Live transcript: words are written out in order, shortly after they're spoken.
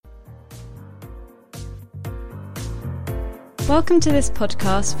Welcome to this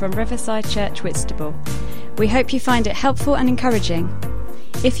podcast from Riverside Church Whitstable. We hope you find it helpful and encouraging.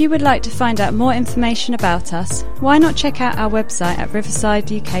 If you would like to find out more information about us, why not check out our website at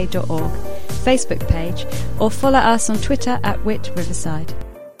riversideuk.org, Facebook page, or follow us on Twitter at @WhitRiverside.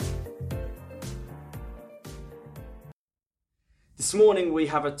 This morning we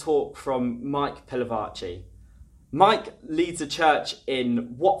have a talk from Mike Pilavachi. Mike leads a church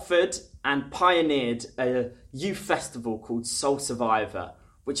in Watford and pioneered a youth festival called Soul Survivor,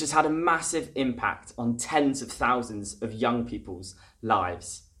 which has had a massive impact on tens of thousands of young people's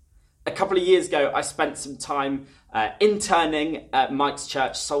lives. A couple of years ago, I spent some time interning at Mike's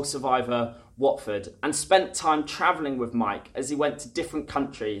church, Soul Survivor Watford, and spent time travelling with Mike as he went to different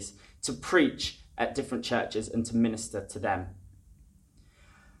countries to preach at different churches and to minister to them.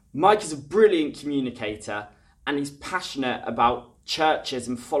 Mike is a brilliant communicator, and he's passionate about churches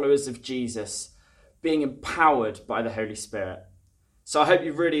and followers of Jesus being empowered by the Holy Spirit. So I hope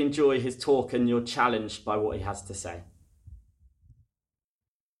you really enjoy his talk and you're challenged by what he has to say.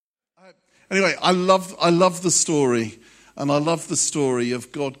 Anyway, I love the story, and I love the story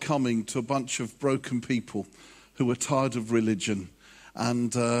of God coming to a bunch of broken people who were tired of religion,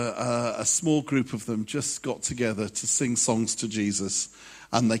 and a small group of them just got together to sing songs to Jesus,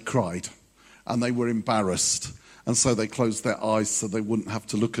 and they cried, and they were embarrassed, and so they closed their eyes so they wouldn't have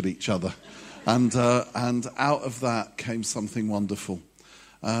to look at each other, and out of that came something wonderful,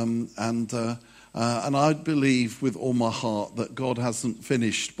 and I believe with all my heart that God hasn't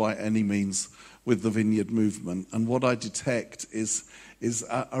finished by any means with the Vineyard movement. And what I detect is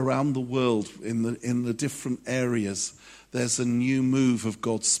around the world in the different areas, there's a new move of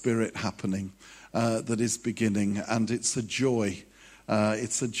God's Spirit happening that is beginning, and it's a joy.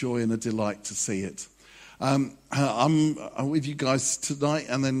 It's a joy and a delight to see it. I'm with you guys tonight,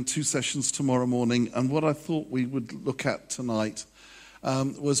 and then 2 sessions tomorrow morning. And what I thought we would look at tonight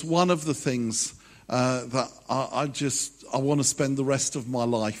was one of the things that I want to spend the rest of my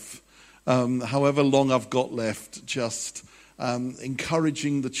life, however long I've got left, just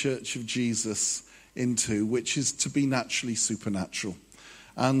encouraging the Church of Jesus into, which is to be naturally supernatural.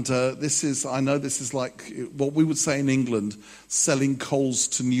 And I know this is like what we would say in England, selling coals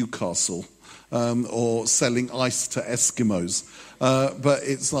to Newcastle, or selling ice to Eskimos. But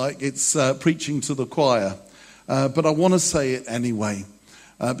it's preaching to the choir. But I want to say it anyway.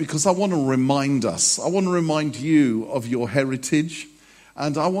 Because I want to remind us, I want to remind you of your heritage,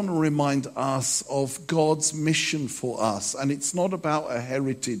 and I want to remind us of God's mission for us. And it's not about a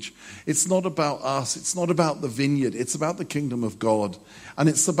heritage, it's not about us, it's not about the vineyard, it's about the kingdom of God. And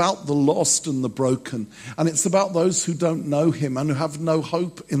it's about the lost and the broken. And it's about those who don't know him and who have no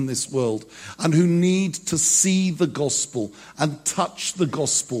hope in this world and who need to see the gospel and touch the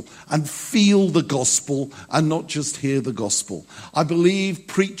gospel and feel the gospel and not just hear the gospel. I believe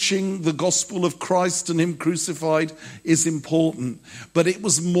preaching the gospel of Christ and him crucified is important. But it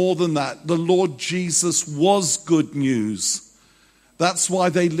was more than that. The Lord Jesus was good news. That's why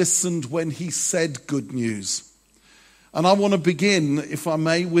they listened when he said good news. And I want to begin, if I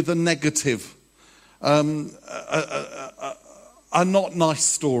may, with a negative, a not nice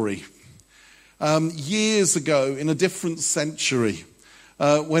story. Years ago, in a different century,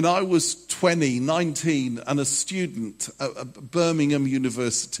 when I was 19 and a student at Birmingham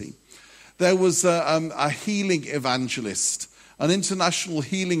University, there was a healing evangelist, an international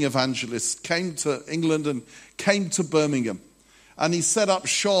healing evangelist, came to England and came to Birmingham. And he set up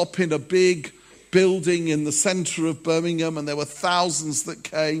shop in a big building in the centre of Birmingham, and there were thousands that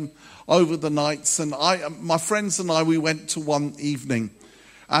came over the nights. And my friends and I, we went to one evening,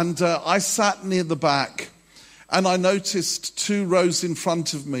 and I sat near the back, and I noticed 2 rows in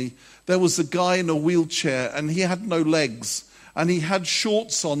front of me, there was a guy in a wheelchair, and he had no legs, and he had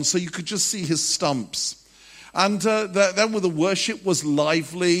shorts on, so you could just see his stumps. And then the worship was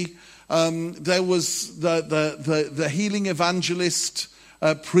lively. There was the healing evangelist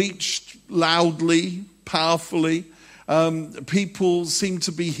preached loudly, powerfully. People seemed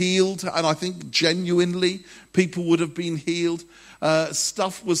to be healed, and I think genuinely people would have been healed.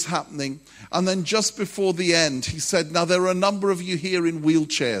 Stuff was happening. And then just before the end, he said, now there are a number of you here in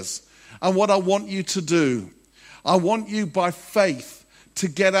wheelchairs. And what I want you to do, I want you by faith to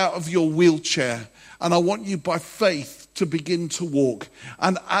get out of your wheelchair. And I want you by faith to begin to walk.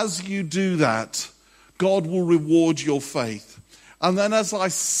 And as you do that, God will reward your faith. And then as I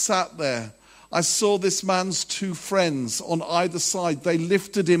sat there, I saw this man's 2 friends on either side. They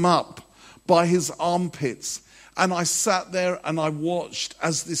lifted him up by his armpits. And I sat there and I watched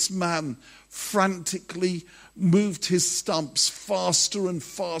as this man frantically moved his stumps faster and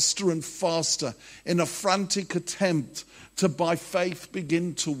faster and faster in a frantic attempt to, by faith,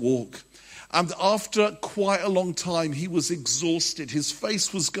 begin to walk. And after quite a long time, he was exhausted. His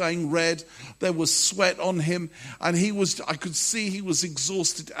face was going red. There was sweat on him. And I could see he was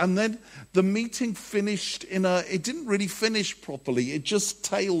exhausted. And then the meeting finished it didn't really finish properly. It just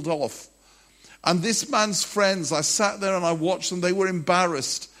tailed off. And this man's friends, I sat there and I watched them. They were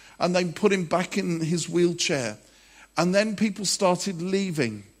embarrassed. And they put him back in his wheelchair. And then people started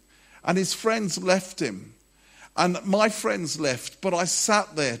leaving. And his friends left him. And my friends left, but I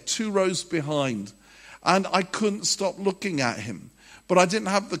sat there 2 rows behind, and I couldn't stop looking at him. But I didn't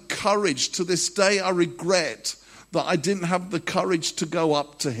have the courage. To this day, I regret that I didn't have the courage to go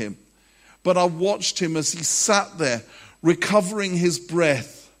up to him. But I watched him as he sat there, recovering his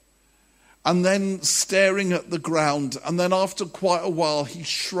breath, and then staring at the ground. And then after quite a while, he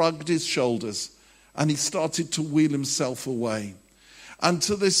shrugged his shoulders, and he started to wheel himself away. And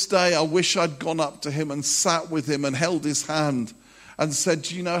to this day, I wish I'd gone up to him and sat with him and held his hand and said,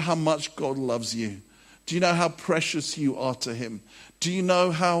 do you know how much God loves you? Do you know how precious you are to him? Do you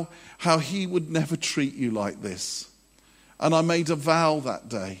know how he would never treat you like this? And I made a vow that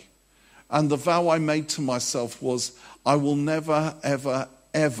day. And the vow I made to myself was, I will never, ever,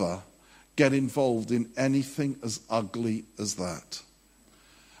 ever get involved in anything as ugly as that.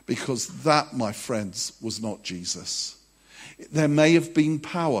 Because that, my friends, was not Jesus. There may have been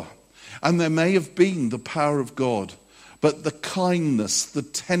power, and there may have been the power of God, but the kindness, the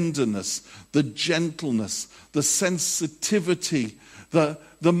tenderness, the gentleness, the sensitivity, the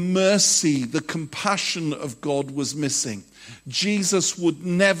mercy, the compassion of God was missing. Jesus would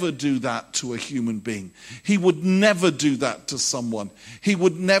never do that to a human being. He would never do that to someone. He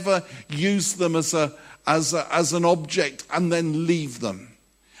would never use them as an object and then leave them.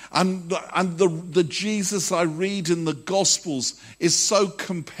 And the Jesus I read in the Gospels is so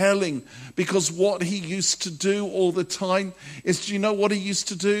compelling, because what he used to do all the time is, do you know what he used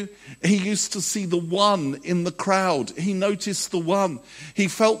to do? He used to see the one in the crowd. He noticed the one. He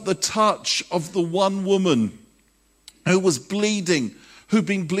felt the touch of the one woman who was bleeding, who'd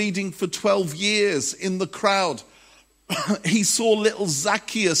been bleeding for 12 years in the crowd. He saw little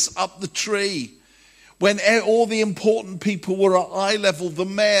Zacchaeus up the tree. When all the important people were at eye level, the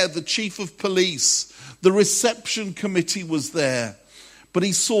mayor, the chief of police, the reception committee was there. But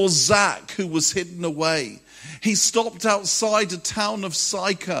he saw Zach, who was hidden away. He stopped outside a town of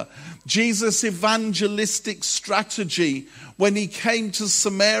Sychar. Jesus' evangelistic strategy when he came to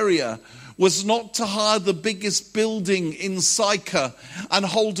Samaria was not to hire the biggest building in Sychar and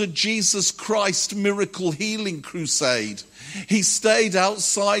hold a Jesus Christ miracle healing crusade. He stayed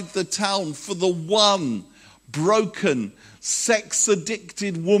outside the town for the one broken,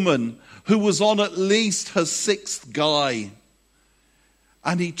 sex-addicted woman who was on at least her 6th guy.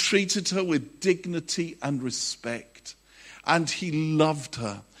 And he treated her with dignity and respect. And he loved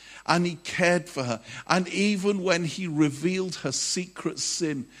her. And he cared for her. And even when he revealed her secret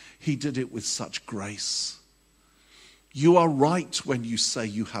sin, he did it with such grace. You are right when you say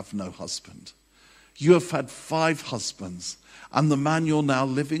you have no husband. You have had 5 husbands, and the man you're now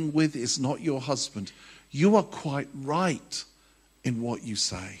living with is not your husband. You are quite right in what you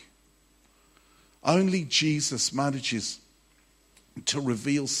say. Only Jesus manages to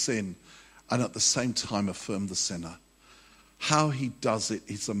reveal sin and at the same time affirm the sinner. How he does it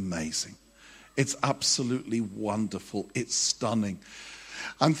is amazing. It's absolutely wonderful. It's stunning.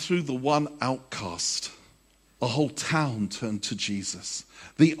 And through the one outcast, a whole town turned to Jesus.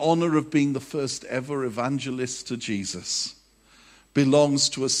 The honor of being the first ever evangelist to Jesus belongs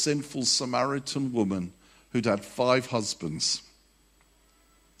to a sinful Samaritan woman who'd had 5 husbands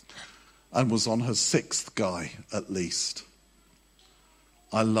and was on her 6th guy at least.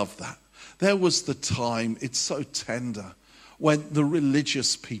 I love that. There was the time, it's so tender, when the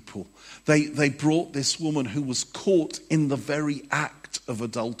religious people, they brought this woman who was caught in the very act of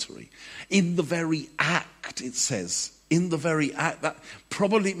adultery. In the very act, it says. In the very act. That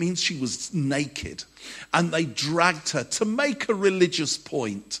probably means she was naked. And they dragged her to make a religious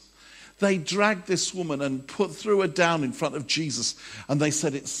point. They dragged this woman and threw her down in front of Jesus. And they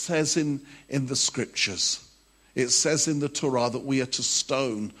said, it says in the scriptures, it says in the Torah that we are to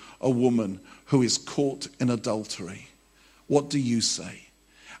stone a woman who is caught in adultery. What do you say?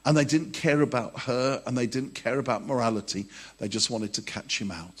 And they didn't care about her, and they didn't care about morality. They just wanted to catch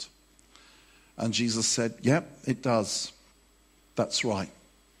him out. And Jesus said, yep, it does. That's right.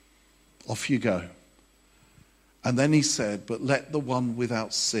 Off you go. And then he said, but let the one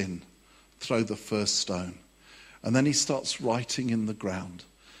without sin throw the first stone. And then he starts writing in the ground.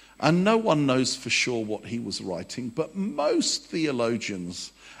 And no one knows for sure what he was writing, but most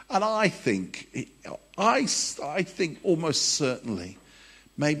theologians, and I think almost certainly,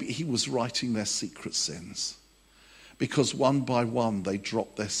 maybe he was writing their secret sins. Because one by one they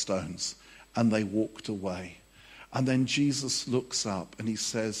dropped their stones and they walked away. And then Jesus looks up and he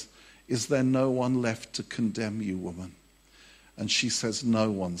says, "Is there no one left to condemn you, woman?" And she says, "No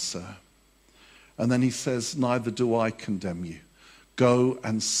one, sir." And then he says, "Neither do I condemn you. Go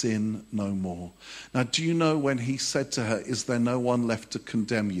and sin no more." Now, do you know when he said to her, "Is there no one left to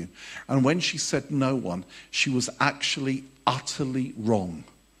condemn you?" And when she said no one, she was actually utterly wrong.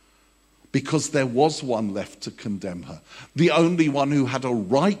 Because there was one left to condemn her. The only one who had a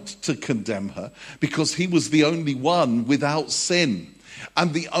right to condemn her, because he was the only one without sin.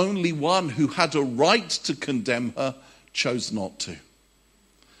 And the only one who had a right to condemn her chose not to.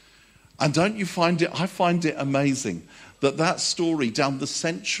 And don't you find it, I find it amazing that story down the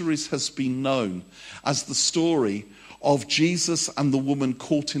centuries has been known as the story of Jesus and the woman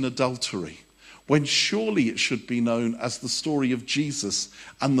caught in adultery, when surely it should be known as the story of Jesus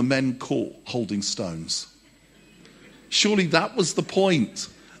and the men caught holding stones. Surely that was the point.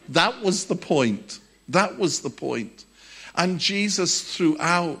 That was the point. That was the point. And Jesus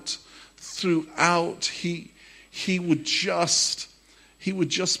throughout, he would just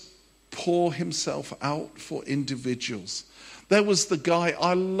pour himself out for individuals. There was the guy,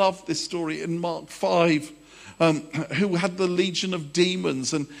 I love this story in Mark 5, who had the legion of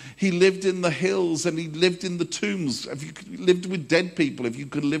demons, and he lived in the hills and he lived in the tombs. If you lived with dead people, if you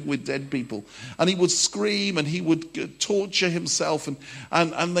could live with dead people, and he would scream and he would torture himself,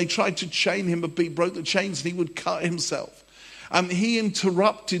 and they tried to chain him, but he broke the chains and he would cut himself. And he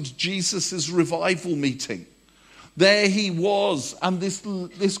interrupted Jesus' revival meeting. There he was, and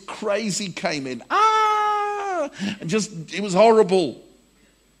this crazy came in. And it was horrible.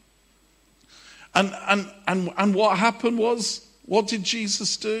 And what happened was, what did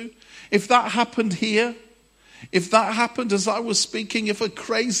Jesus do? If that happened here, if that happened as I was speaking, if a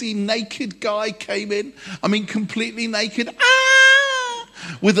crazy naked guy came in, completely naked,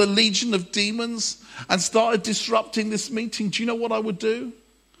 with a legion of demons and started disrupting this meeting, do you know what I would do?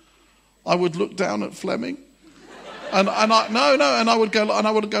 I would look down at Fleming. And I would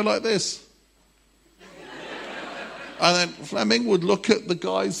go like this. And then Fleming would look at the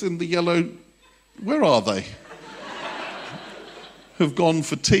guys in the yellow, where are they? Who've gone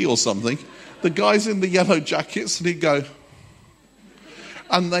for tea or something. The guys in the yellow jackets, and he'd go.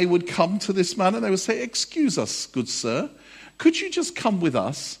 And they would come to this man and they would say, "Excuse us, good sir, could you just come with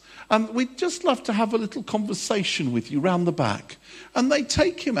us? And we'd just love to have a little conversation with you round the back." And they'd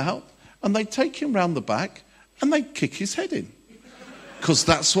take him out and they'd take him round the back and they'd kick his head in. Because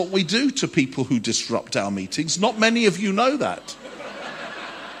that's what we do to people who disrupt our meetings. Not many of you know that.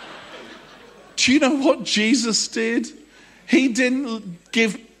 Do you know what Jesus did? He didn't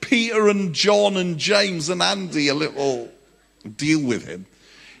give Peter and John and James and Andy a little deal with him.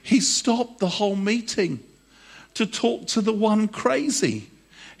 He stopped the whole meeting to talk to the one crazy.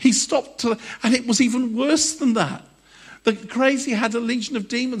 He stopped and it was even worse than that. The crazy had a legion of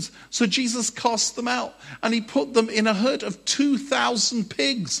demons, so Jesus cast them out and he put them in a herd of 2,000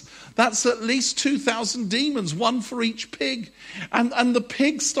 pigs. That's at least 2,000 demons, one for each pig. And the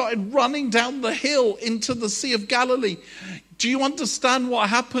pigs started running down the hill into the Sea of Galilee. Do you understand what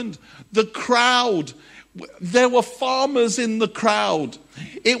happened? The crowd, there were farmers in the crowd.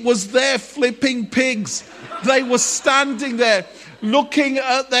 It was their flipping pigs. They were standing there looking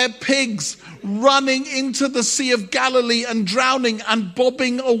at their pigs running into the Sea of Galilee and drowning and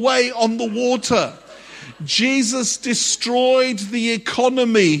bobbing away on the water. Jesus destroyed the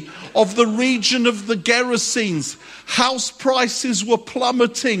economy of the region of the Gerasenes. House prices were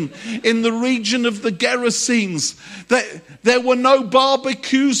plummeting in the region of the Gerasenes. There were no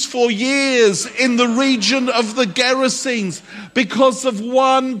barbecues for years in the region of the Gerasenes because of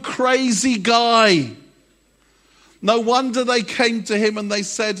one crazy guy. No wonder they came to him and they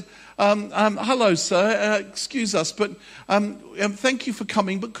said, "Hello, sir, excuse us, but thank you for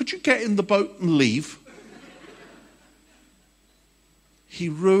coming, but could you get in the boat and leave?" He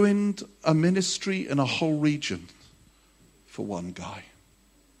ruined a ministry in a whole region for one guy.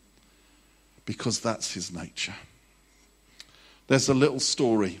 Because that's his nature. There's a little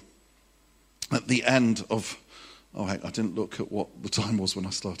story at the end of... I didn't look at what the time was when I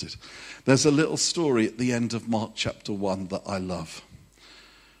started. There's a little story at the end of Mark chapter 1 that I love.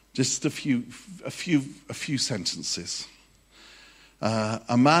 Just a few sentences.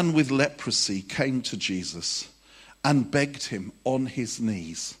 A man with leprosy came to Jesus and begged him on his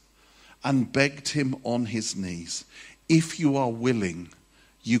knees. "If you are willing,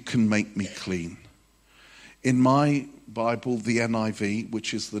 you can make me clean. In my Bible, the NIV,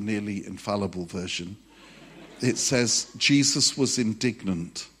 which is the nearly infallible version, it says, Jesus was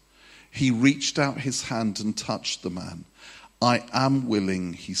indignant. He reached out his hand and touched the man. I am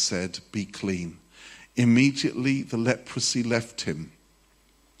willing, he said, be clean. Immediately the leprosy left him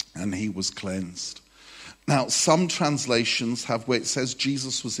and he was cleansed. Now, some translations have where it says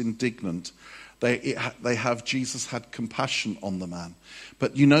Jesus was indignant. They have Jesus had compassion on the man.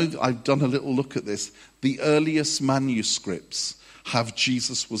 But you know, I've done a little look at this. The earliest manuscripts have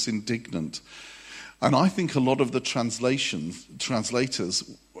Jesus was indignant. And I think a lot of the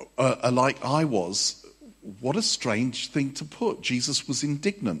translators are like I was. What a strange thing to put. Jesus was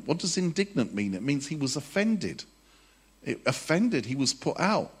indignant. What does indignant mean? It means he was offended. He was put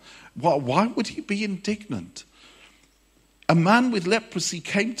out. Why would he be indignant? A man with leprosy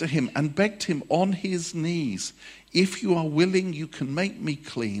came to him and begged him on his knees, if you are willing, you can make me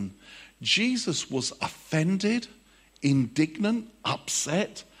clean. Jesus was offended, indignant,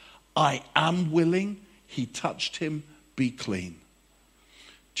 upset. I am willing. He touched him, be clean.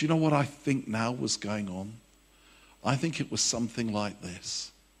 Do you know what I think now was going on? I think it was something like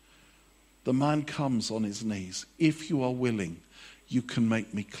this. The man comes on his knees. If you are willing, you can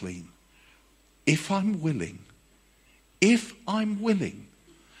make me clean. If I'm willing,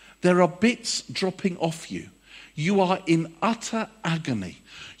 there are bits dropping off you. You are in utter agony.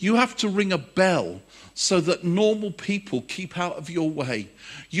 You have to ring a bell so that normal people keep out of your way.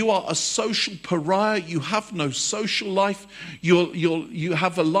 You are a social pariah. You have no social life. You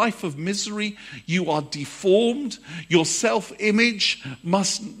have a life of misery. You are deformed. Your self-image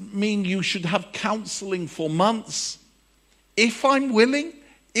must mean you should have counseling for months. If I'm willing,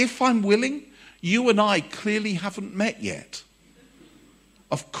 you and I clearly haven't met yet.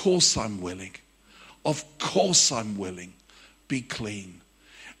 Of course I'm willing. Of course I'm willing. Be clean.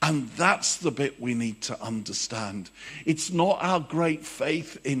 And that's the bit we need to understand. It's not our great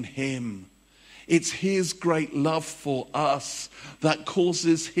faith in him. It's his great love for us that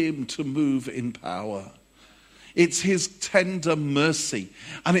causes him to move in power. It's his tender mercy.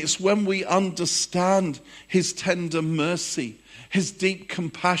 And it's when we understand his tender mercy, his deep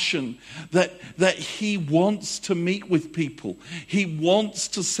compassion, that he wants to meet with people. He wants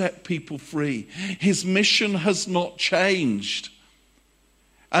to set people free. His mission has not changed.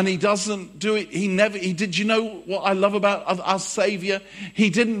 And he doesn't do it, he did. You know what I love about our Savior? He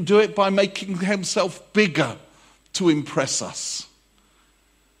didn't do it by making himself bigger to impress us,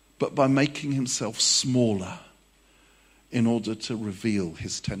 but by making himself smaller in order to reveal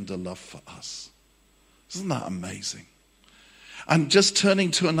his tender love for us. Isn't that amazing? And just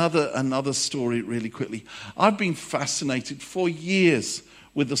turning to another story really quickly. I've been fascinated for years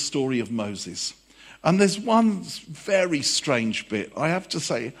with the story of Moses. And there's one very strange bit. I have to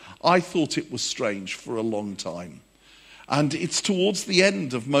say, I thought it was strange for a long time. And it's towards the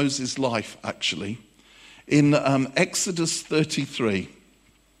end of Moses' life, actually. In Exodus 33,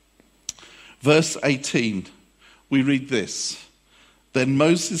 verse 18, we read this. Then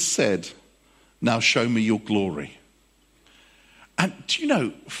Moses said, now show me your glory. And do you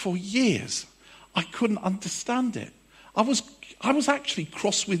know, for years, I couldn't understand it. I was actually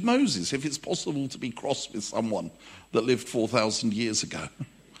cross with Moses, if it's possible to be cross with someone that lived 4,000 years ago.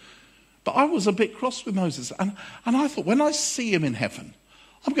 But I was a bit cross with Moses. And I thought, when I see him in heaven,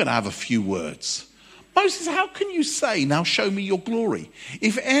 I'm going to have a few words. Moses, how can you say, now show me your glory?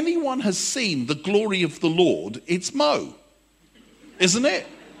 If anyone has seen the glory of the Lord, it's Mo. Isn't it?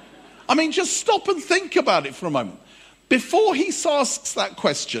 I mean, just stop and think about it for a moment. Before he asks that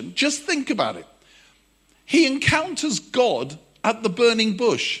question, just think about it. He encounters God at the burning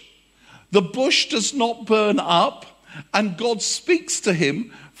bush. The bush does not burn up, and God speaks to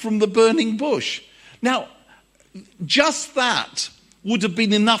him from the burning bush. Now, just that would have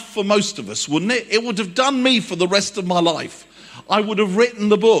been enough for most of us, wouldn't it? It would have done me for the rest of my life. I would have written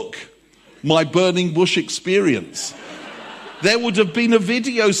the book, My Burning Bush Experience. There would have been a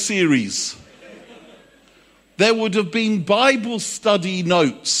video series. There would have been Bible study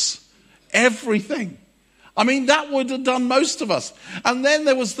notes. Everything. I mean, that would have done most of us. And then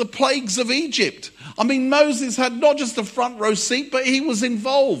there was the plagues of Egypt. I mean, Moses had not just a front row seat, but he was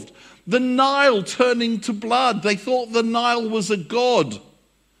involved. The Nile turning to blood. They thought the Nile was a god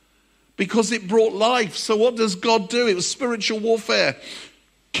because it brought life. So what does God do? It was spiritual warfare.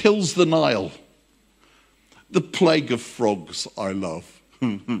 Kills the Nile. The plague of frogs, I love.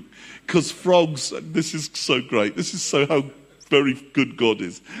 Because frogs, this is so great. This is so very good God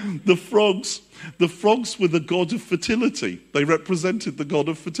is. The frogs were the god of fertility. They represented the god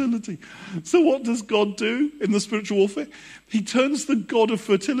of fertility. So what does God do in the spiritual warfare? He turns the god of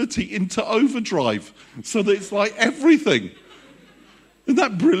fertility into overdrive so that it's like everything. Isn't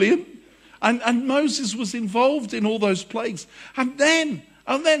that brilliant? And Moses was involved in all those plagues. And then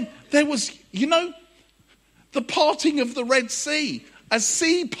there was, the parting of the Red Sea as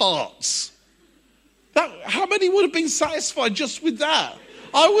sea parts. How many would have been satisfied just with that?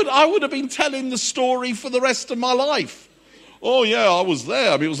 I would have been telling the story for the rest of my life. Oh yeah, I was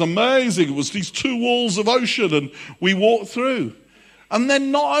there. I mean, it was amazing. It was these two walls of ocean and we walked through. And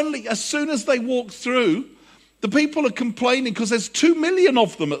then not only, as soon as they walked through, the people are complaining because there's 2 million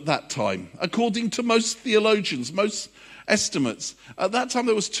of them at that time, according to most theologians, most estimates. At that time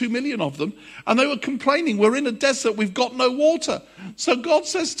there was 2 million of them, and they were complaining, we're in a desert, we've got no water. So God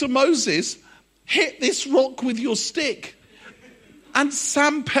says to Moses, hit this rock with your stick. And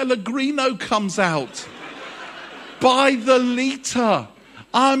San Pellegrino comes out by the litre.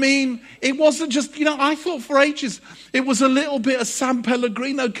 I mean, it wasn't just, I thought for ages it was a little bit of San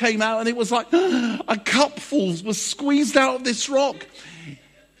Pellegrino came out and it was like a cupful was squeezed out of this rock.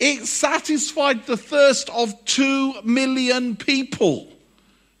 It satisfied the thirst of 2 million people.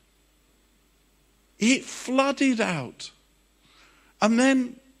 It flooded out. And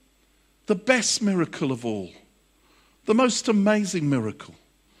then the best miracle of all, the most amazing miracle,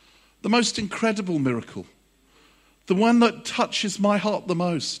 the most incredible miracle, the one that touches my heart the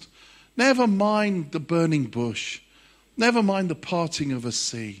most. Never mind the burning bush. Never mind the parting of a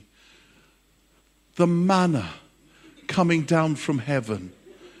sea. The manna coming down from heaven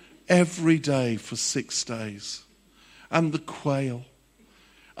every day for 6 days. And the quail.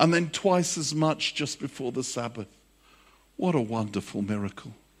 And then twice as much just before the Sabbath. What a wonderful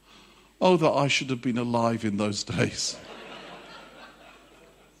miracle. Oh, that I should have been alive in those days.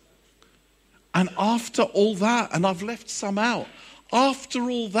 And after all that, and I've left some out, after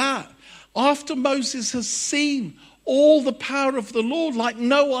all that, after Moses has seen all the power of the Lord like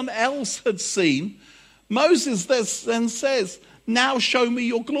no one else had seen, Moses then says, now show me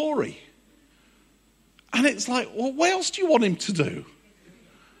your glory. And it's like, well, what else do you want him to do?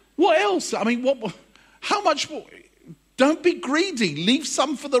 What else? I mean, how much more? Don't be greedy. Leave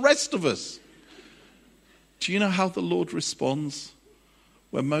some for the rest of us. Do you know how the Lord responds?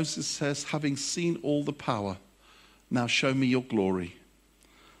 When Moses says, having seen all the power, now show me your glory.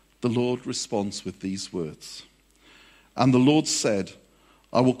 The Lord responds with these words. And the Lord said,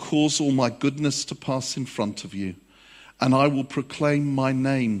 I will cause all my goodness to pass in front of you, and I will proclaim my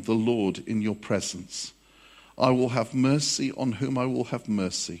name, the Lord, in your presence. I will have mercy on whom I will have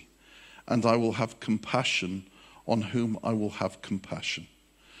mercy, and I will have compassion on whom I will have compassion.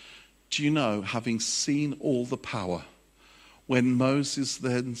 Do you know, having seen all the power, when Moses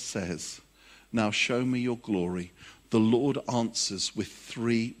then says, now show me your glory, the Lord answers with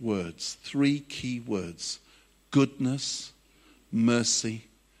 3 words, 3 key words: goodness, mercy,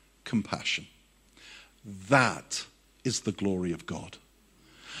 compassion. That is the glory of God.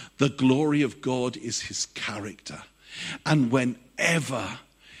 The glory of God is his character. And whenever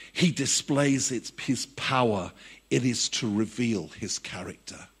he displays his power, it is to reveal his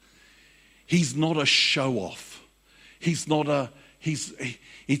character. He's not a show-off. It's not about,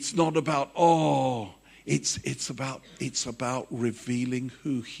 it's about revealing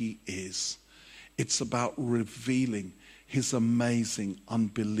who he is. It's about revealing his amazing,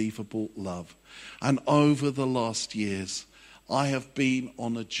 unbelievable love. And over the last years, I have been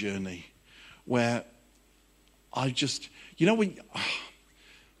on a journey where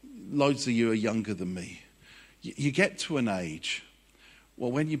loads of you are younger than me. You get to an age,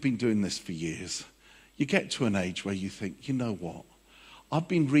 well, when you've been doing this for years, you get to an age where you think, you know what? I've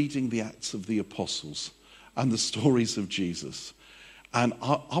been reading the Acts of the Apostles and the stories of Jesus, and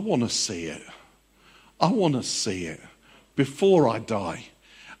I want to see it. I want to see it before I die.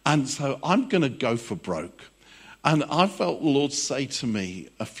 And so I'm going to go for broke. And I felt the Lord say to me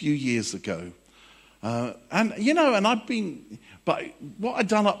a few years ago, but what I'd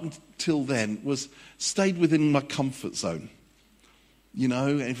done up until then was stayed within my comfort zone.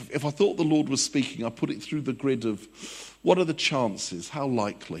 If I thought the Lord was speaking, I put it through the grid of what are the chances, how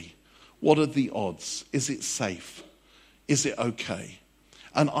likely, what are the odds, is it safe, is it okay?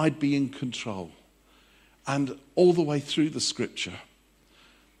 And I'd be in control. And all the way through the scripture,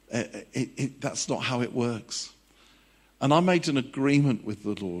 that's not how it works. And I made an agreement with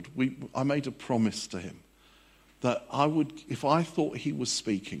the Lord. I made a promise to him that I would, if I thought he was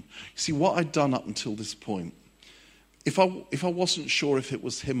speaking. See, what I'd done up until this point, if I wasn't sure if it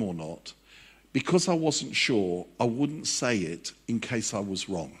was him or not, because I wasn't sure, I wouldn't say it in case I was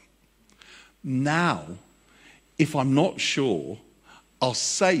wrong. Now, if I'm not sure, I'll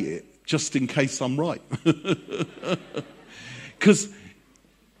say it just in case I'm right. Because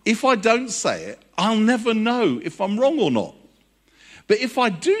if I don't say it, I'll never know if I'm wrong or not. But if I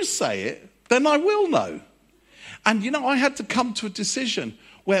do say it, then I will know. And I had to come to a decision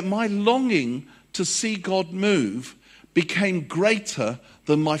where my longing to see God move became greater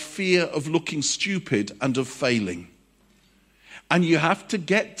than my fear of looking stupid and of failing. And you have to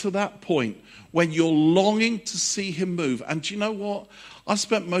get to that point when you're longing to see him move. And do you know what? I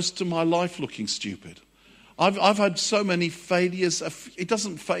spent most of my life looking stupid. I've had so many failures, it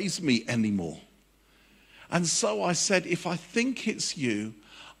doesn't faze me anymore. And so I said, if I think it's you,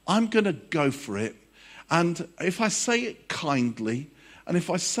 I'm going to go for it. And if I say it kindly, and if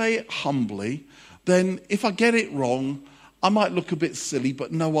I say it humbly, then if I get it wrong, I might look a bit silly,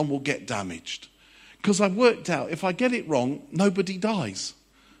 but no one will get damaged. Because I worked out, if I get it wrong, nobody dies.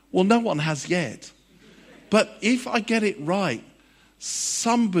 Well, no one has yet. But if I get it right,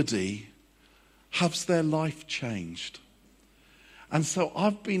 somebody has their life changed. And so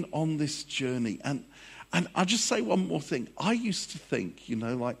I've been on this journey. And I'll just say one more thing. I used to think,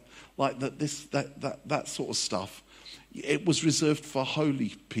 like that sort of stuff, it was reserved for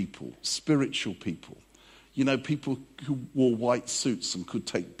holy people, spiritual people. People who wore white suits and could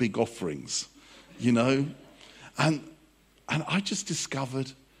take big offerings, And I just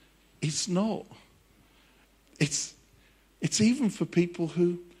discovered it's not. It's even for people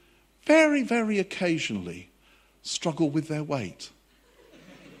who very, very occasionally struggle with their weight.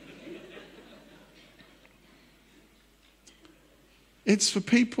 It's for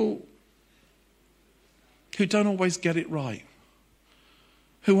people who don't always get it right,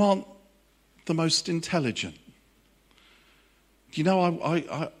 who aren't the most intelligent.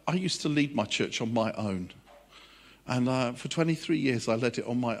 I used to lead my church on my own. And for 23 years, I led it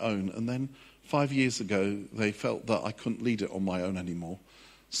on my own. And then 5 years ago, they felt that I couldn't lead it on my own anymore.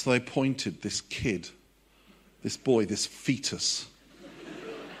 So they appointed this kid, this boy, this fetus,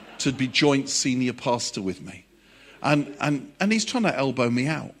 to be joint senior pastor with me. And he's trying to elbow me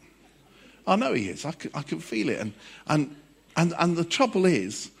out. I know he is. I can feel it. And the trouble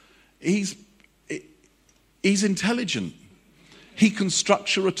is, he's intelligent. He can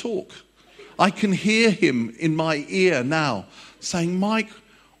structure a talk. I can hear him in my ear now saying, Mike,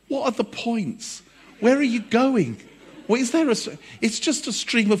 what are the points? Where are you going? Well, it's just a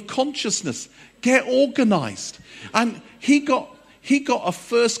stream of consciousness. Get organized. And he got a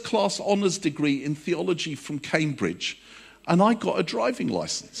first-class honours degree in theology from Cambridge, and I got a driving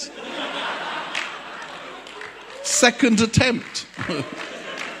licence. Second attempt.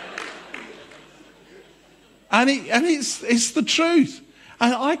 and it's the truth.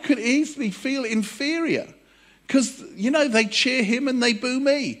 And I could easily feel inferior because, they cheer him and they boo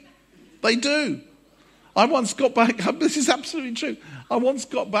me. They do. I once got back, this is absolutely true. I once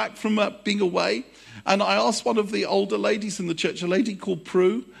got back from being away, and I asked one of the older ladies in the church, a lady called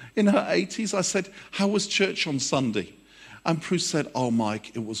Prue, in her 80s, I said, how was church on Sunday? And Prue said, oh,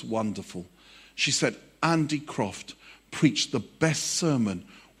 Mike, it was wonderful. She said, Andy Croft preached the best sermon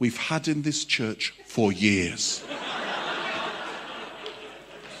we've had in this church for years.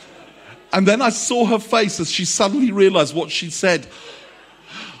 And then I saw her face as she suddenly realized what she said.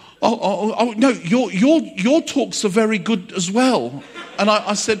 Oh no, your talks are very good as well. And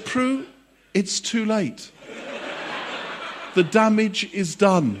I said, Prue, it's too late. The damage is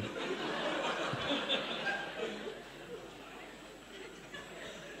done.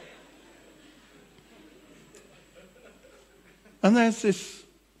 And there's this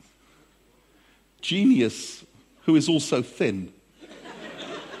genius who is also thin.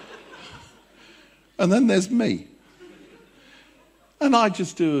 And then there's me. And I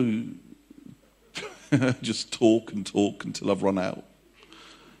just do, just talk and talk until I've run out.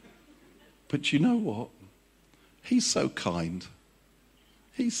 But you know what? He's so kind.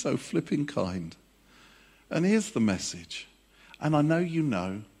 He's so flipping kind. And here's the message. And I know you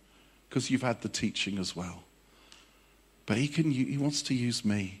know, because you've had the teaching as well. But he wants to use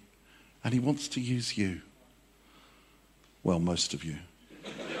me. And he wants to use you. Well, most of you.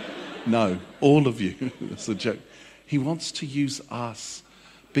 No, all of you. That's a joke. He wants to use us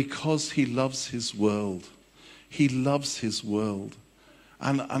because he loves his world. He loves his world.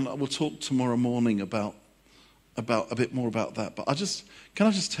 And we'll talk tomorrow morning about a bit more about that. But can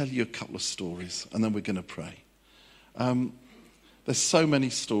I just tell you a couple of stories and then we're going to pray. There's so many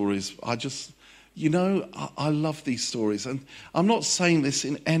stories. I love these stories. And I'm not saying this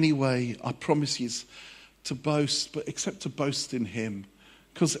in any way, I promise you, to boast, but except to boast in him.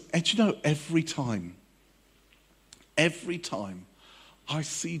 Because, every time I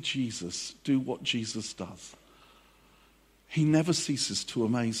see Jesus do what Jesus does, he never ceases to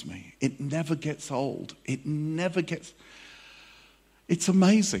amaze me. It never gets old. It's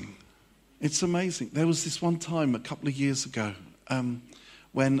amazing. It's amazing. There was this one time a couple of years ago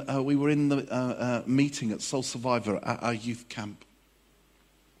when we were in the meeting at Soul Survivor at our youth camp.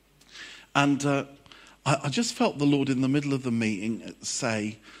 And I just felt the Lord in the middle of the meeting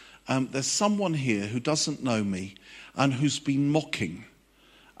say, there's someone here who doesn't know me and who's been mocking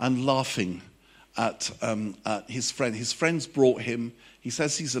and laughing at his friend. His friends brought him. He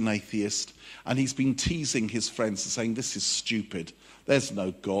says he's an atheist, and he's been teasing his friends and saying, this is stupid. There's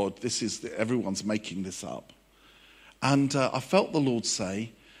no God. Everyone's making this up. And I felt the Lord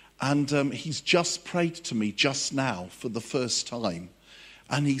say, and he's just prayed to me just now for the first time.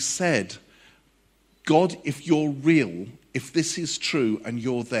 And he said, God, if you're real, if this is true and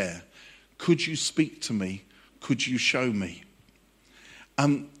you're there, could you speak to me? Could you show me?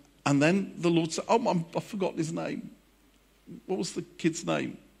 And then the Lord said, I've forgotten his name. What was the kid's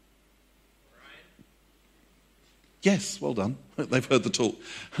name? Brian. Yes, well done. They've heard the talk.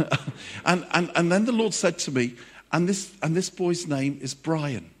 and then the Lord said to me, and this boy's name is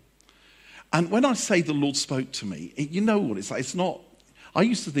Brian. And when I say the Lord spoke to me, you know what it's like. It's not, I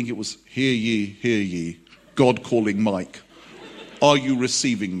used to think it was, hear ye, God calling Mike. Are you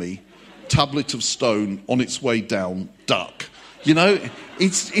receiving me? Tablet of stone on its way down, duck.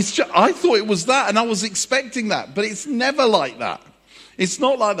 It's just, I thought it was that, and I was expecting that, but it's never like that. It's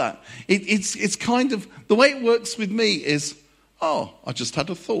not like that. It's kind of, the way it works with me is, I just had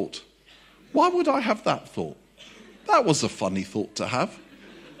a thought. Why would I have that thought? That was a funny thought to have.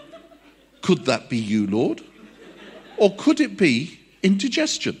 Could that be you, Lord? Or could it be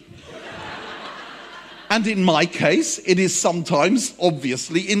indigestion? And in my case, it is sometimes,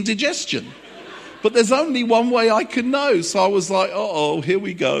 obviously, indigestion. But there's only one way I can know. So I was like, here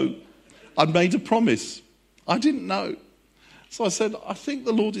we go. I made a promise. I didn't know. So I said, I think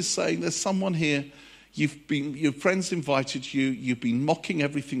the Lord is saying there's someone here. Your friends invited you. You've been mocking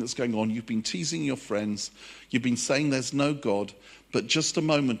everything that's going on. You've been teasing your friends. You've been saying there's no God. But just a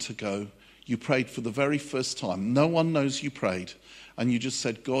moment ago, you prayed for the very first time. No one knows you prayed. And you just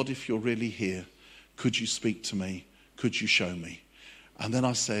said, God, if you're really here, could you speak to me? Could you show me? And then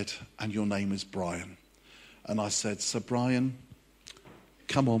I said, and your name is Brian. And I said, so Brian,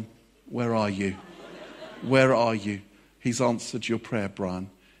 come on, where are you? Where are you? He's answered your prayer,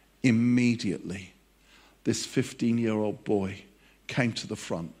 Brian. Immediately, this 15-year-old boy came to the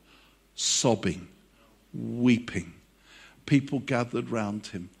front, sobbing, weeping. People gathered round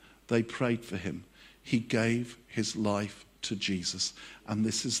him. They prayed for him. He gave his life to Jesus. And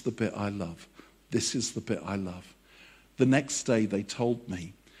this is the bit I love. This is the bit I love. The next day they told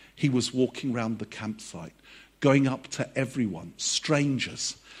me he was walking around the campsite, going up to everyone,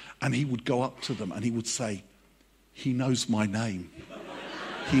 strangers, and he would go up to them and he would say, he knows my name.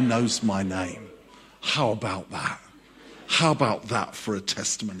 He knows my name. How about that? How about that for a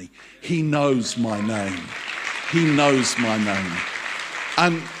testimony? He knows my name. He knows my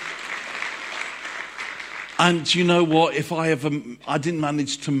name. And you know what? If I didn't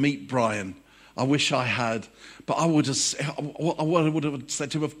manage to meet Brian, I wish I had, but I would have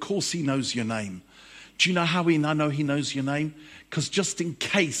said to him, of course he knows your name. Do you know how I know he knows your name? Because just in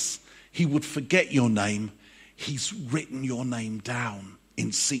case he would forget your name, he's written your name down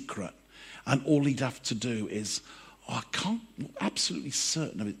in secret. And all he'd have to do is, I can't, absolutely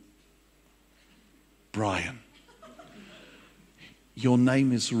certain of it. Brian, your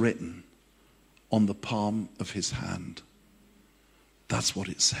name is written on the palm of his hand. That's what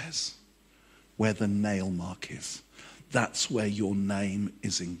it says. Where the nail mark is. That's where your name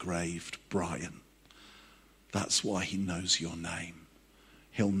is engraved, Brian. That's why he knows your name.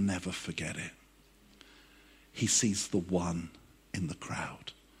 He'll never forget it. He sees the one in the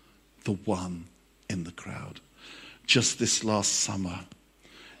crowd. The one in the crowd. Just this last summer,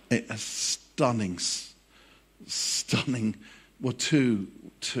 a stunning, well, two,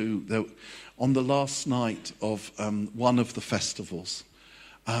 on the last night of one of the festivals,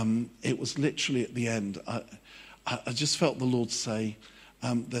 it was literally at the end. I just felt the Lord say,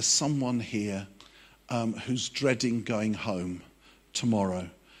 there's someone here who's dreading going home tomorrow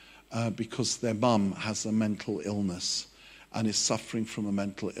because their mum has a mental illness and is suffering from a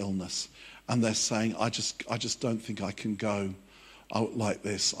mental illness. And they're saying, I just don't think I can go out like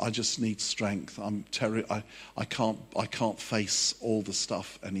this. I just need strength. I can't face all the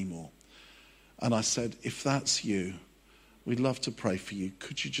stuff anymore. And I said, if that's you, we'd love to pray for you.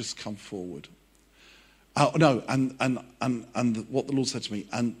 Could you just come forward? No, and what the Lord said to me,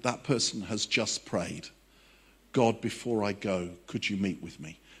 and that person has just prayed, God, before I go, could you meet with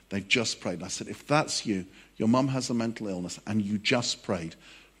me? They've just prayed. And I said, if that's you, your mum has a mental illness, and you just prayed,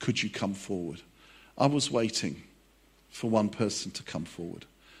 could you come forward? I was waiting for one person to come forward.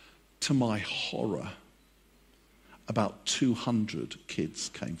 To my horror, about 200 kids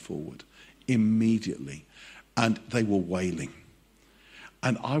came forward immediately, and they were wailing.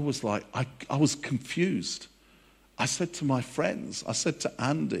 And I was like, I was confused. I said to my friends, I said to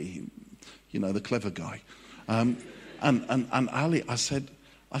Andy, the clever guy, and Ali, I said,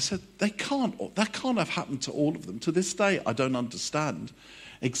 that can't have happened to all of them. To this day, I don't understand,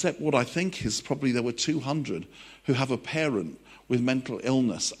 except what I think is probably there were 200 who have a parent with mental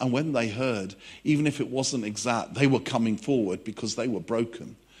illness. And when they heard, even if it wasn't exact, they were coming forward because they were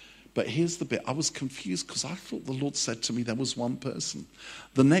broken. But here's the bit. I was confused because I thought the Lord said to me there was one person.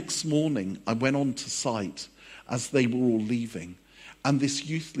 The next morning, I went on to site as they were all leaving. And this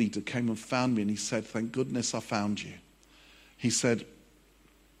youth leader came and found me and he said, thank goodness I found you. He said,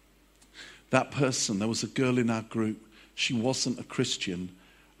 that person, there was a girl in our group. She wasn't a Christian.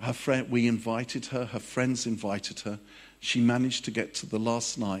 Her friend, we invited her. Her friends invited her. She managed to get to the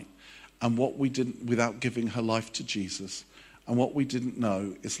last night. And what we didn't, without giving her life to Jesus, and what we didn't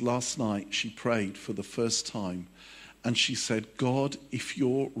know is last night she prayed for the first time and she said, God, if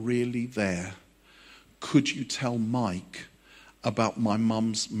you're really there, could you tell Mike about my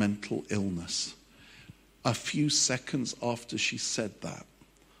mum's mental illness? A few seconds after she said that,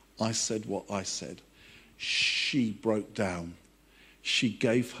 I said what I said. She broke down. She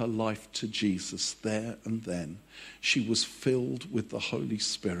gave her life to Jesus there and then. She was filled with the Holy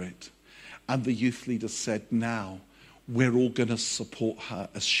Spirit. And the youth leader said, now, we're all going to support her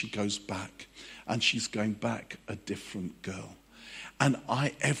as she goes back. And she's going back a different girl. And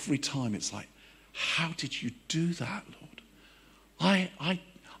every time it's like, how did you do that, Lord?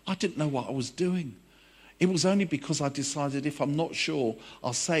 I didn't know what I was doing. It was only because I decided if I'm not sure,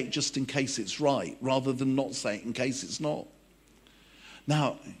 I'll say it just in case it's right, rather than not say it in case it's not.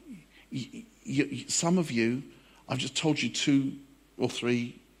 Now, some of you, I've just told you 2 or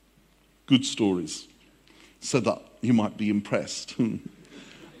 3 good stories so that you might be impressed.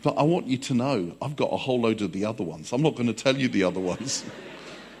 But I want you to know, I've got a whole load of the other ones. I'm not going to tell you the other ones.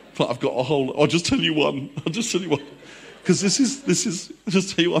 But I've got I'll just tell you one. Because this is, I'll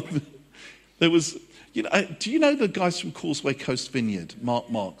just tell you one. There was, do you know the guys from Causeway Coast Vineyard,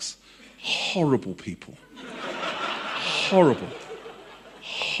 Marks? Horrible people. Horrible.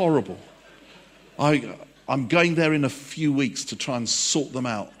 I'm going there in a few weeks to try and sort them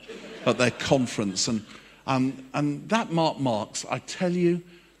out at their conference. And that Marks, I tell you,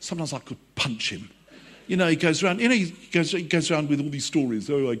 sometimes I could punch him. He goes around. He goes around with all these stories.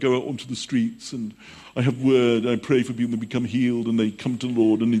 Oh, I go out onto the streets and I have word. I pray for people to become healed and they come to the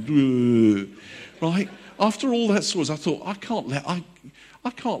Lord and right. After all that stories, I thought I can't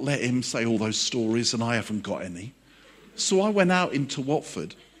let him say all those stories and I haven't got any. So I went out into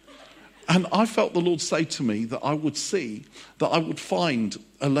Watford, and I felt the Lord say to me that I would find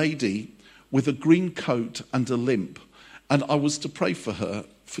a lady with a green coat and a limp, and I was to pray for her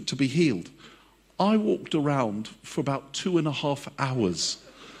to be healed. I walked around for about 2.5 hours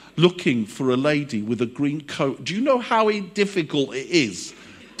looking for a lady with a green coat. Do you know how difficult it is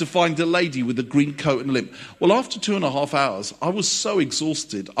to find a lady with a green coat and limp? Well, after 2.5 hours, I was so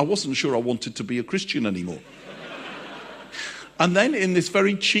exhausted, I wasn't sure I wanted to be a Christian anymore. And then in this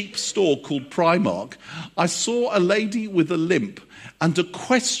very cheap store called Primark, I saw a lady with a limp and a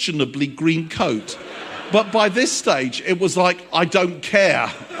questionably green coat. But by this stage, it was like, I don't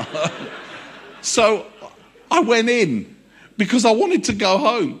care. So I went in because I wanted to go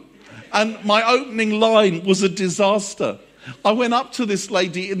home. And my opening line was a disaster. I went up to this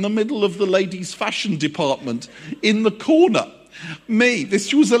lady in the middle of the ladies' fashion department in the corner.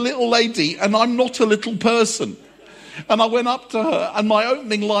 She was a little lady and I'm not a little person. And I went up to her and my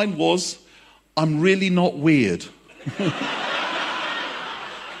opening line was, I'm really not weird.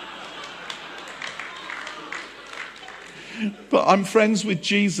 But I'm friends with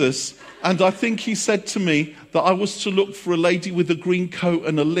Jesus, and I think he said to me that I was to look for a lady with a green coat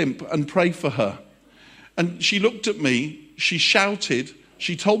and a limp and pray for her. And she looked at me, she shouted,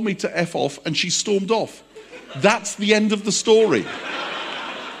 she told me to F off, and she stormed off. That's the end of the story.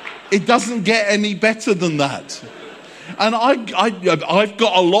 It doesn't get any better than that. And I've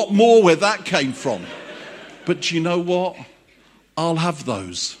got a lot more where that came from. But you know what? I'll have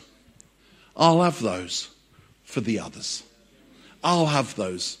those. I'll have those for the others. I'll have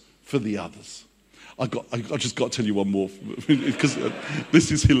those for the others. I just got to tell you one more because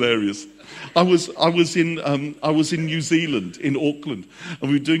this is hilarious. I was in New Zealand, in Auckland, and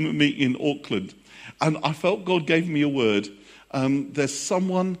we were doing a meeting in Auckland, and I felt God gave me a word. There's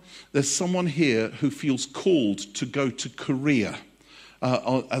someone here who feels called to go to Korea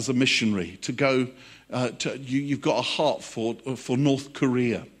as a missionary. To go, you've got a heart for North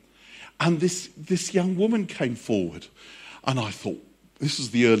Korea, and this young woman came forward, and I thought, this was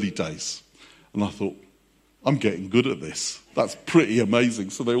the early days. And I thought, I'm getting good at this. That's pretty amazing.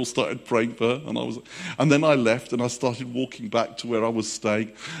 So they all started praying for her. And then I left and I started walking back to where I was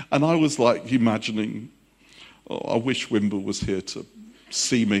staying. And I was like imagining, I wish Wimber was here to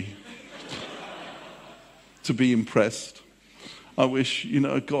see me, to be impressed. I wish,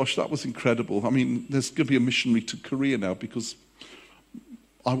 gosh, that was incredible. I mean, there's going to be a missionary to Korea now because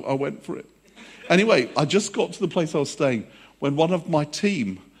I went for it. Anyway, I just got to the place I was staying when one of my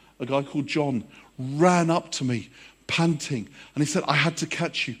team, a guy called John, ran up to me, panting, and he said, I had to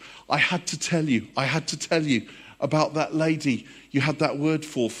catch you. I had to tell you about that lady you had that word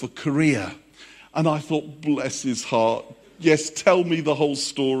for Korea. And I thought, bless his heart. Yes, tell me the whole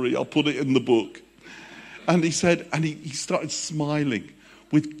story. I'll put it in the book. And he said, and he started smiling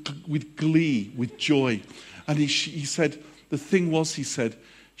with glee, with joy. And he said, the thing was, he said,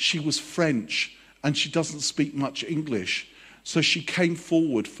 she was French and she doesn't speak much English. So she came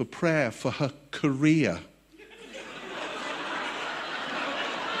forward for prayer for her career.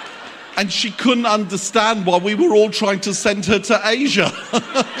 And she couldn't understand why we were all trying to send her to Asia.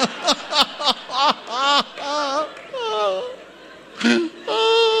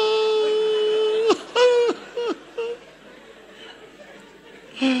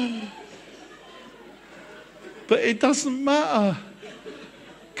 But it doesn't matter,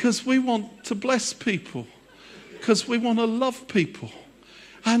 because we want to bless people. Because we want to love people.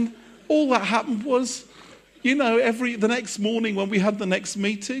 And all that happened was, the next morning when we had the next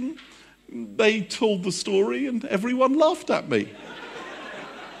meeting, they told the story and everyone laughed at me.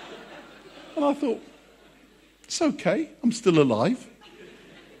 And I thought, it's okay, I'm still alive.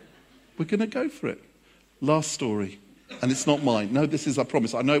 We're going to go for it. Last story. And it's not mine. No, this is, I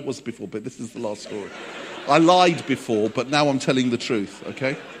promise, I know it was before, but this is the last story. I lied before, but now I'm telling the truth,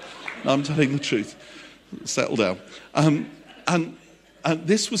 okay? Now I'm telling the truth. Settle down. And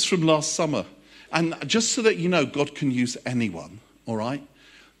this was from last summer. And just so that you know, God can use anyone, all right?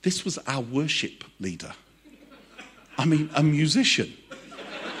 This was our worship leader. I mean, a musician.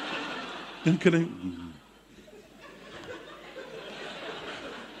 And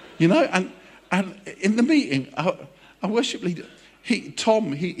in the meeting, our worship leader,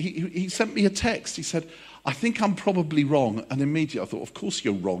 Tom, he sent me a text. He said, I think I'm probably wrong. And immediately I thought, of course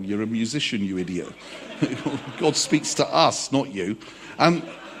you're wrong. You're a musician, you idiot. God speaks to us, not you.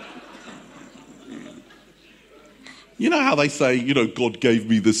 You know how they say, God gave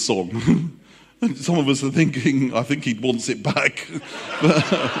me this song. And some of us are thinking, I think he wants it back.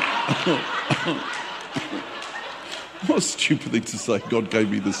 What a stupid thing to say, God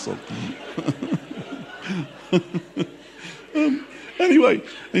gave me this song. Anyway,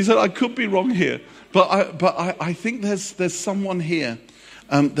 he said, I could be wrong here. But I think there's someone here.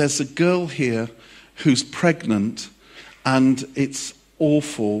 There's a girl here who's pregnant, and it's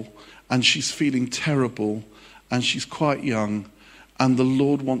awful, and she's feeling terrible, and she's quite young, and the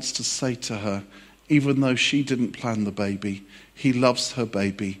Lord wants to say to her, even though she didn't plan the baby, he loves her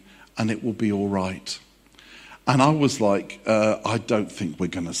baby, and it will be all right. And I was like, I don't think we're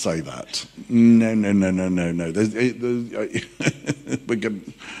going to say that. No.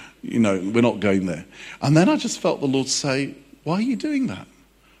 We're not going there. And then I just felt the Lord say, why are you doing that?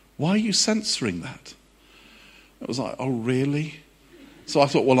 Why are you censoring that? I was like, oh, really? So I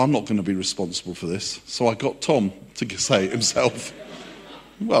thought, well, I'm not going to be responsible for this. So I got Tom to say it himself.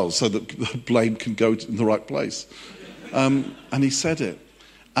 Well, so that the blame can go in the right place. And he said it.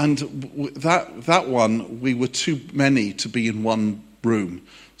 And that one, we were too many to be in one room.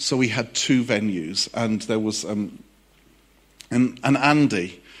 So we had two venues. And there was... and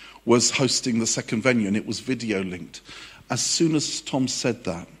Andy was hosting the second venue, and it was video linked. As soon as Tom said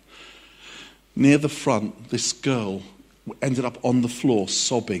that, near the front, this girl ended up on the floor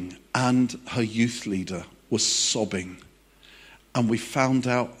sobbing, and her youth leader was sobbing. And we found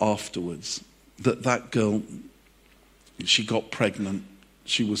out afterwards that girl, she got pregnant.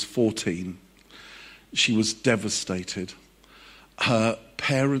 She was 14. She was devastated. Her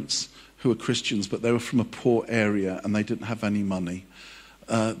parents, who were Christians, but they were from a poor area and they didn't have any money.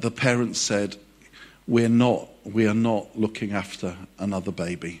 The parents said, we are not looking after another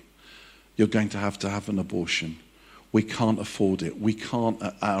baby. You're going to have an abortion. We can't afford it. We can't,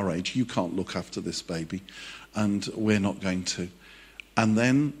 at our age, you can't look after this baby, and we're not going to. And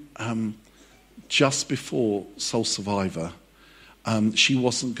then just before Soul Survivor, she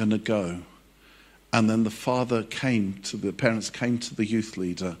wasn't going to go. And then the parents came to the youth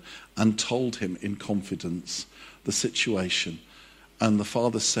leader and told him in confidence the situation. And the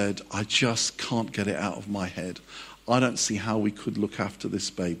father said, I just can't get it out of my head. I don't see how we could look after this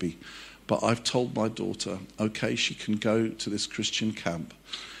baby. But I've told my daughter, okay, she can go to this Christian camp.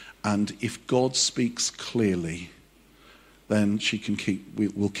 And if God speaks clearly, then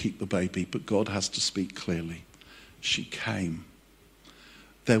we'll keep the baby. But God has to speak clearly. She came.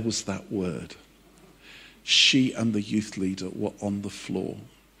 There was that word. She and the youth leader were on the floor.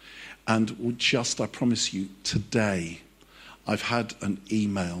 And I promise you, today, I've had an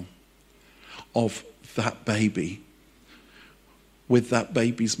email of that baby with that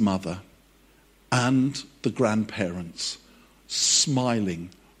baby's mother and the grandparents smiling,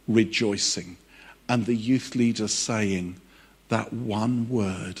 rejoicing, and the youth leader saying that one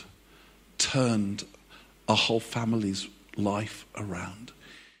word turned a whole family's life around.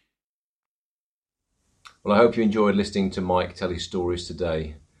 Well, I hope you enjoyed listening to Mike tell his stories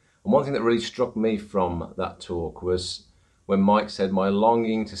today. And one thing that really struck me from that talk was when Mike said, my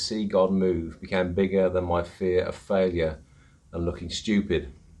longing to see God move became bigger than my fear of failure and looking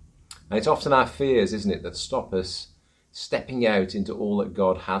stupid. And it's often our fears, isn't it, that stop us stepping out into all that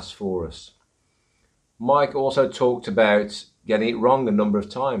God has for us. Mike also talked about getting it wrong a number of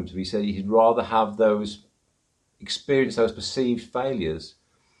times. He said he'd rather have experience those perceived failures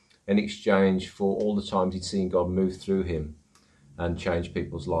in exchange for all the times he'd seen God move through him and change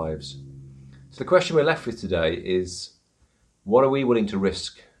people's lives. So the question we're left with today is, what are we willing to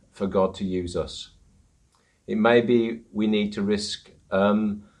risk for God to use us? It may be we need to risk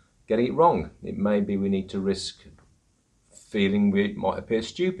getting it wrong. It may be we need to risk feeling we might appear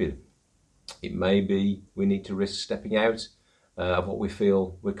stupid. It may be we need to risk stepping out of what we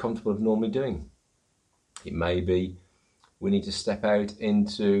feel we're comfortable of normally doing. It may be we need to step out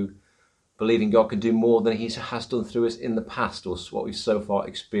into believing God can do more than he has done through us in the past, or what we've so far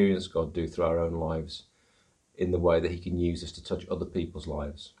experienced God do through our own lives in the way that he can use us to touch other people's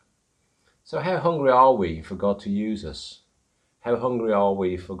lives. So how hungry are we for God to use us? How hungry are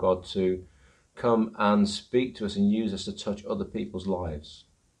we for God to come and speak to us and use us to touch other people's lives?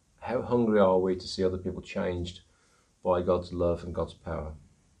 How hungry are we to see other people changed by God's love and God's power?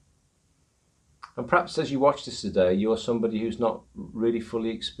 And perhaps as you watch this today, you're somebody who's not really fully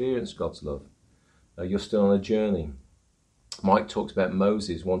experienced God's love. You're still on a journey. Mike talks about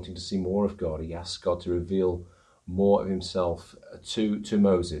Moses wanting to see more of God. He asked God to reveal more of himself to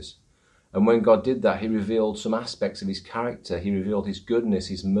Moses. And when God did that, he revealed some aspects of his character. He revealed his goodness,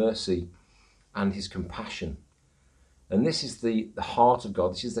 his mercy, and his compassion. And this is the heart of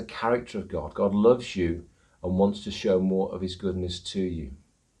God. This is the character of God. God loves you and wants to show more of his goodness to you.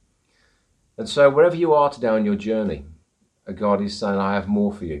 And so wherever you are today on your journey, God is saying, I have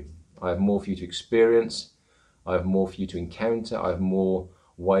more for you. I have more for you to experience. I have more for you to encounter. I have more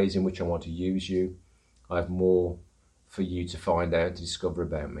ways in which I want to use you. I have more for you to find out, to discover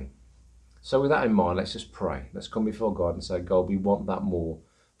about me. So with that in mind, let's just pray. Let's come before God and say, God, we want that more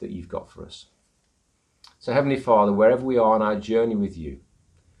that you've got for us. So Heavenly Father, wherever we are on our journey with you,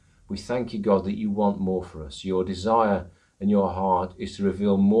 we thank you, God, that you want more for us. Your desire and your heart is to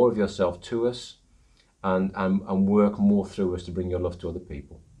reveal more of yourself to us and work more through us to bring your love to other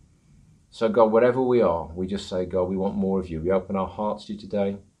people. So God, wherever we are, we just say, God, we want more of you. We open our hearts to you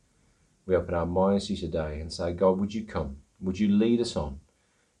today. We open our minds to you today and say, God, would you come? Would you lead us on?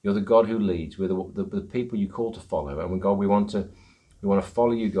 You're the God who leads. We're the people you call to follow. And God, we want to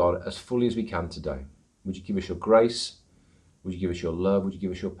follow you, God, as fully as we can today. Would you give us your grace? Would you give us your love? Would you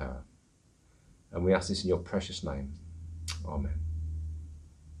give us your power? And we ask this in your precious name. Amen.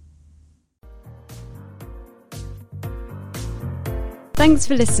 Thanks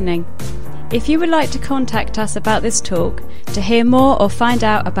for listening. If you would like to contact us about this talk, to hear more or find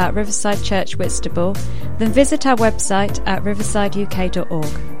out about Riverside Church Whitstable, then visit our website at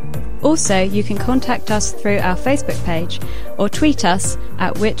riversideuk.org. Also, you can contact us through our Facebook page or tweet us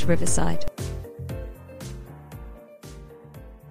at Whit Riverside.